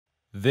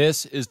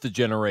This is the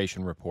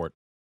Generation Report.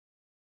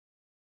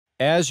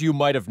 As you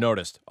might have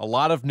noticed, a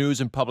lot of news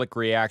and public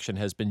reaction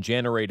has been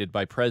generated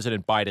by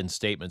President Biden's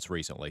statements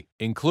recently,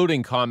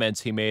 including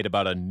comments he made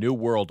about a new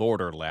world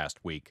order last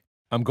week.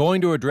 I'm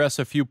going to address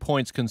a few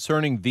points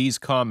concerning these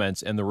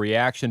comments and the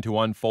reaction to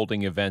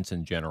unfolding events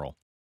in general.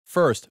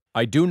 First,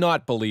 I do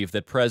not believe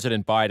that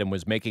President Biden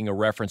was making a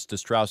reference to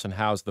Strauss and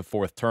Howe's The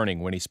Fourth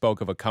Turning when he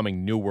spoke of a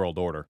coming new world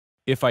order.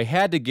 If I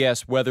had to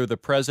guess whether the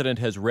president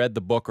has read the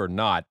book or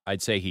not,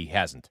 I'd say he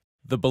hasn't.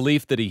 The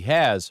belief that he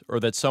has, or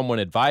that someone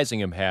advising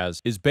him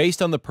has, is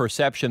based on the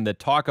perception that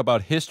talk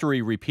about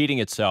history repeating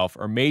itself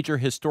or major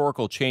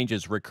historical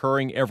changes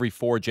recurring every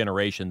 4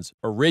 generations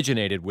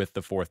originated with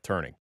the Fourth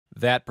Turning.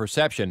 That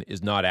perception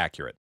is not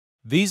accurate.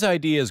 These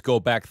ideas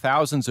go back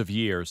thousands of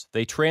years,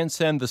 they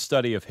transcend the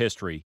study of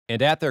history,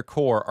 and at their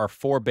core are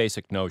 4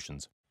 basic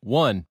notions.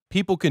 1.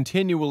 People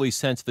continually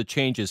sense the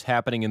changes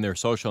happening in their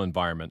social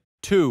environment.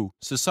 2.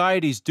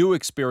 Societies do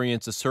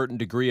experience a certain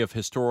degree of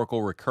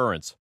historical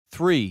recurrence.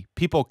 3.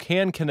 People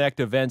can connect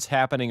events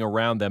happening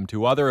around them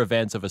to other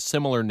events of a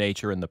similar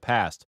nature in the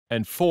past.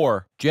 And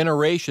 4.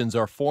 Generations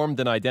are formed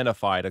and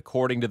identified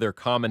according to their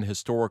common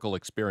historical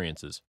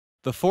experiences.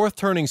 The Fourth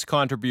Turning's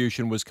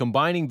contribution was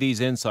combining these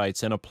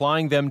insights and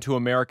applying them to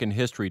American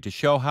history to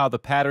show how the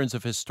patterns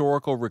of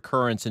historical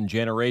recurrence and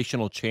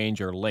generational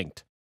change are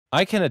linked.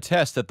 I can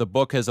attest that the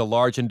book has a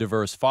large and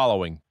diverse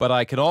following, but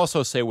I can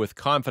also say with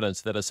confidence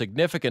that a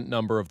significant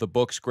number of the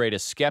book's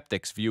greatest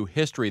skeptics view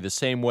history the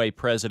same way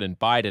President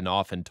Biden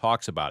often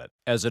talks about it,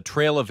 as a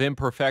trail of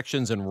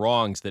imperfections and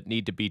wrongs that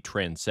need to be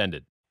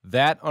transcended.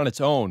 That, on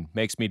its own,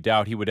 makes me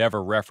doubt he would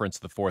ever reference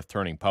the Fourth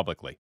Turning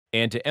publicly.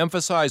 And to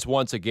emphasize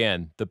once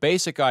again, the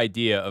basic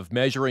idea of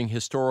measuring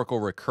historical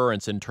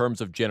recurrence in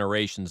terms of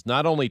generations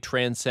not only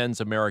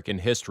transcends American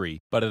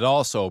history, but it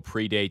also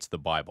predates the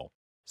Bible.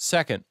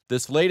 Second,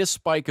 this latest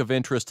spike of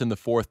interest in the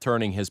Fourth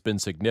Turning has been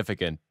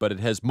significant, but it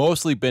has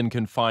mostly been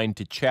confined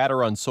to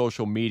chatter on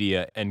social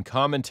media and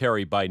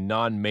commentary by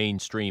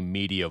non-mainstream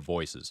media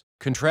voices.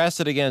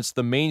 Contrasted against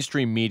the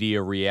mainstream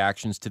media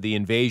reactions to the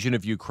invasion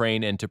of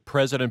Ukraine and to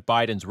President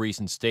Biden's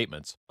recent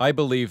statements, I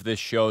believe this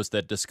shows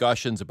that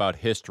discussions about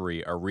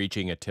history are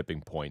reaching a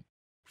tipping point.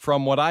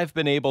 From what I've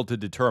been able to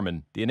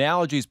determine, the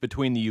analogies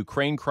between the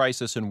Ukraine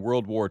crisis and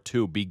World War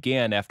II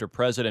began after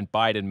President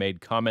Biden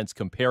made comments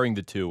comparing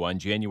the two on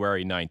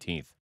January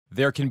 19th.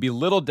 There can be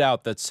little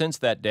doubt that since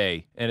that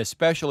day, and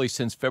especially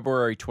since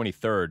February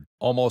 23rd,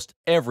 almost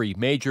every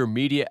major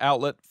media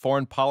outlet,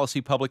 foreign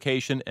policy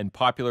publication, and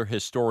popular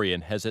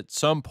historian has at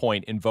some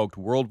point invoked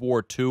World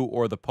War II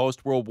or the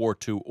post-World War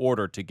II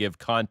order to give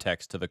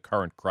context to the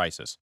current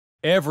crisis.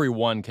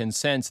 Everyone can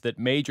sense that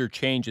major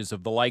changes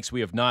of the likes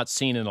we have not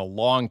seen in a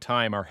long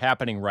time are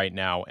happening right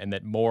now and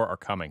that more are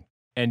coming.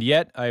 And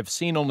yet, I have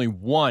seen only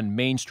one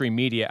mainstream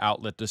media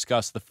outlet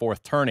discuss the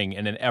Fourth Turning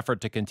in an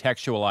effort to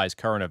contextualize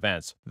current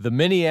events. The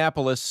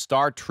Minneapolis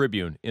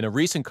Star-Tribune, in a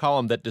recent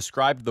column that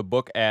described the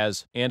book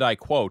as, and I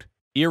quote,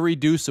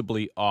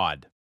 irreducibly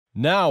odd.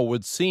 Now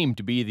would seem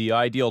to be the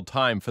ideal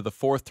time for the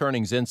Fourth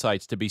Turning's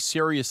insights to be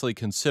seriously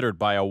considered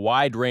by a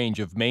wide range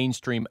of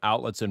mainstream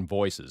outlets and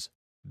voices.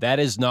 That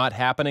is not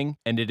happening,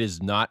 and it is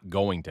not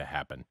going to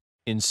happen.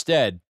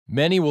 Instead,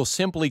 many will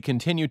simply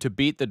continue to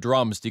beat the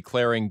drums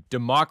declaring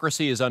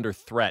democracy is under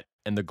threat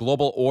and the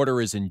global order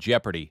is in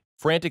jeopardy,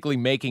 frantically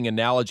making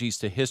analogies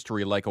to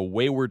history like a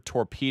wayward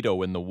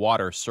torpedo in the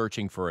water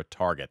searching for a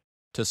target.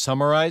 To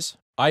summarize,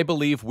 I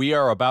believe we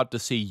are about to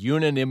see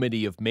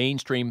unanimity of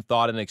mainstream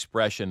thought and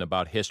expression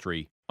about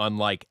history,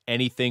 unlike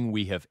anything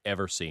we have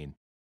ever seen.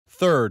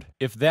 Third,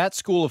 if that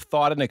school of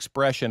thought and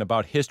expression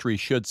about history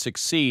should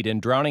succeed in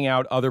drowning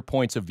out other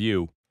points of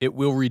view, it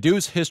will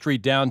reduce history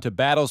down to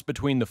battles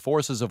between the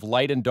forces of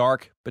light and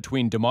dark,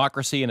 between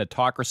democracy and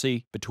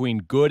autocracy, between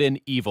good and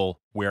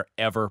evil,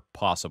 wherever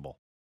possible.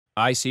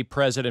 I see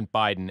President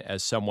Biden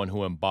as someone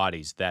who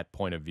embodies that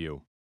point of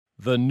view.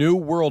 The New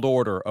World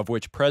Order of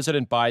which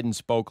President Biden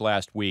spoke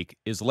last week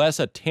is less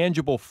a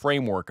tangible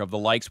framework of the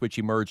likes which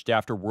emerged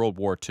after World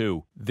War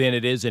II than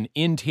it is an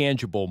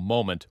intangible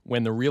moment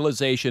when the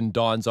realization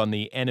dawns on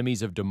the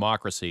enemies of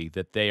democracy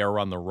that they are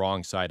on the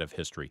wrong side of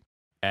history.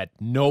 At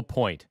no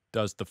point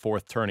does the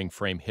Fourth Turning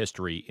frame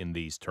history in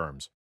these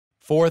terms.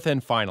 Fourth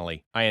and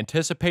finally, I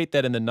anticipate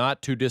that in the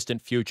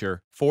not-too-distant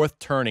future, Fourth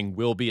Turning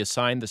will be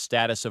assigned the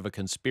status of a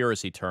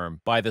conspiracy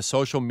term by the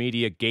social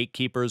media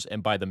gatekeepers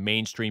and by the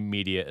mainstream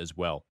media as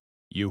well.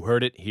 You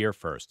heard it here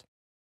first.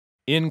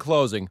 In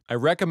closing, I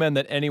recommend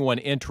that anyone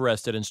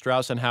interested in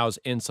Strauss and Howe's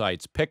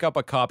insights pick up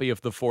a copy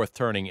of The Fourth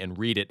Turning and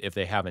read it if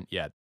they haven't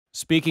yet.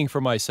 Speaking for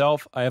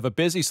myself, I have a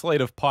busy slate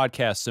of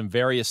podcasts in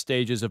various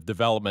stages of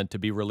development to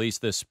be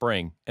released this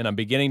spring, and I'm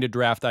beginning to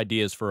draft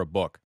ideas for a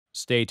book.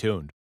 Stay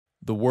tuned.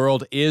 The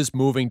world is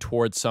moving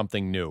towards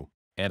something new,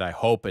 and I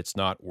hope it's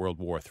not World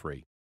War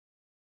III.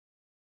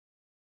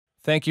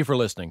 Thank you for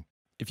listening.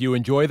 If you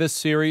enjoy this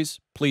series,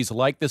 please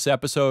like this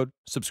episode,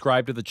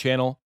 subscribe to the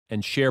channel,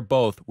 and share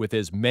both with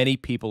as many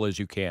people as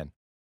you can.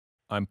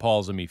 I'm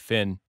Paul Zimi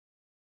Finn.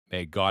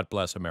 May God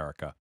bless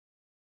America.